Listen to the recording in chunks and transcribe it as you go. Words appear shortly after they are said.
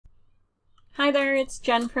Hi there, it's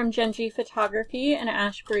Jen from Gen G Photography and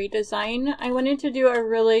Ashbury Design. I wanted to do a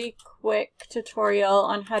really quick tutorial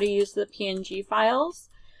on how to use the PNG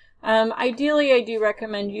files. Ideally, I do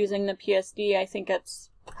recommend using the PSD. I think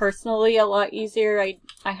it's personally a lot easier.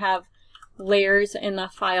 I have layers in the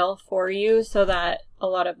file for you so that a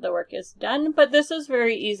lot of the work is done, but this is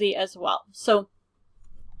very easy as well. So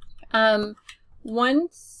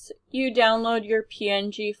once you download your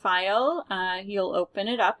PNG file, you'll open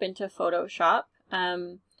it up into Photoshop.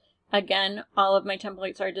 Again, all of my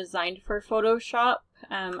templates are designed for Photoshop.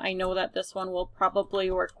 I know that this one will probably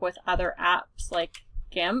work with other apps like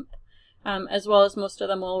GIMP, as well as most of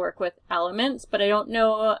them will work with Elements, but I don't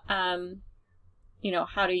know,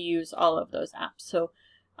 how to use all of those apps. So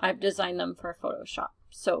I've designed them for Photoshop.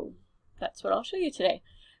 So that's what I'll show you today.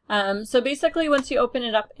 So basically, once you open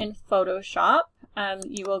it up in Photoshop,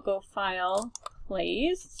 you will go File,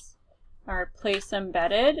 Place, or Place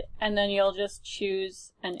Embedded, and then you'll just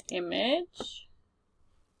choose an image.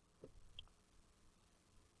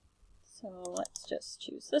 So let's just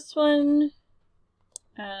choose this one,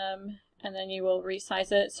 and then you will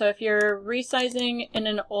resize it. So if you're resizing in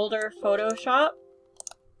an older Photoshop,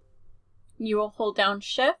 you will hold down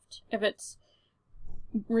Shift. If it's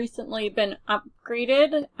recently been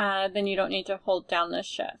upgraded, then you don't need to hold down the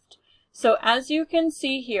Shift. So as you can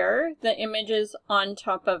see here, the image is on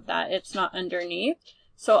top of that. It's not underneath.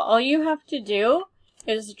 So all you have to do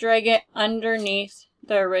is drag it underneath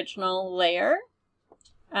the original layer,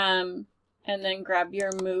 and then grab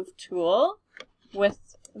your Move tool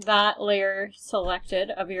with that layer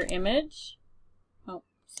selected of your image. Oh,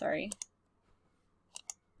 sorry.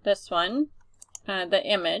 This one, the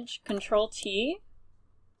image, Control T,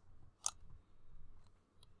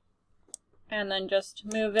 and then just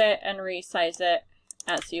move it and resize it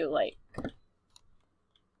as you like.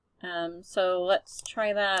 So let's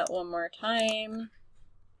try that one more time.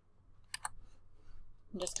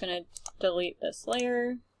 I'm just going to delete this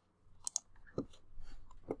layer.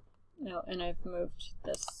 No, and I've moved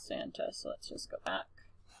this Santa, so let's just go back.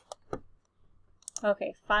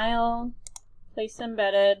 Okay, File, Place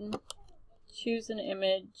Embedded, choose an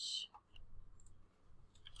image.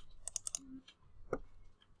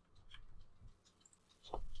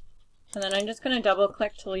 And then I'm just going to double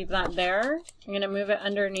click to leave that there. I'm going to move it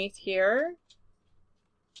underneath here.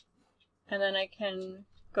 And then I can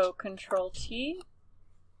go Control T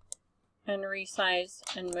and resize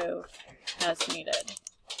and move as needed.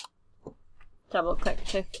 Double click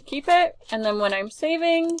to keep it. And then when I'm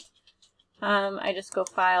saving, I just go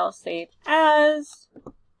File, Save As,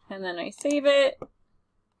 and then I save it,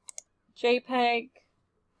 JPEG,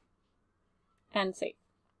 and save.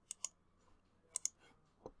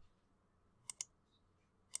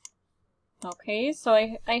 Okay, so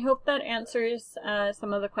I hope that answers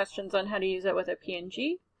some of the questions on how to use it with a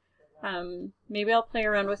PNG. Maybe I'll play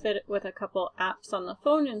around with it with a couple apps on the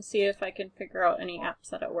phone and see if I can figure out any apps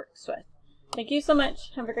that it works with. Thank you so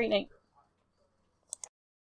much. Have a great night.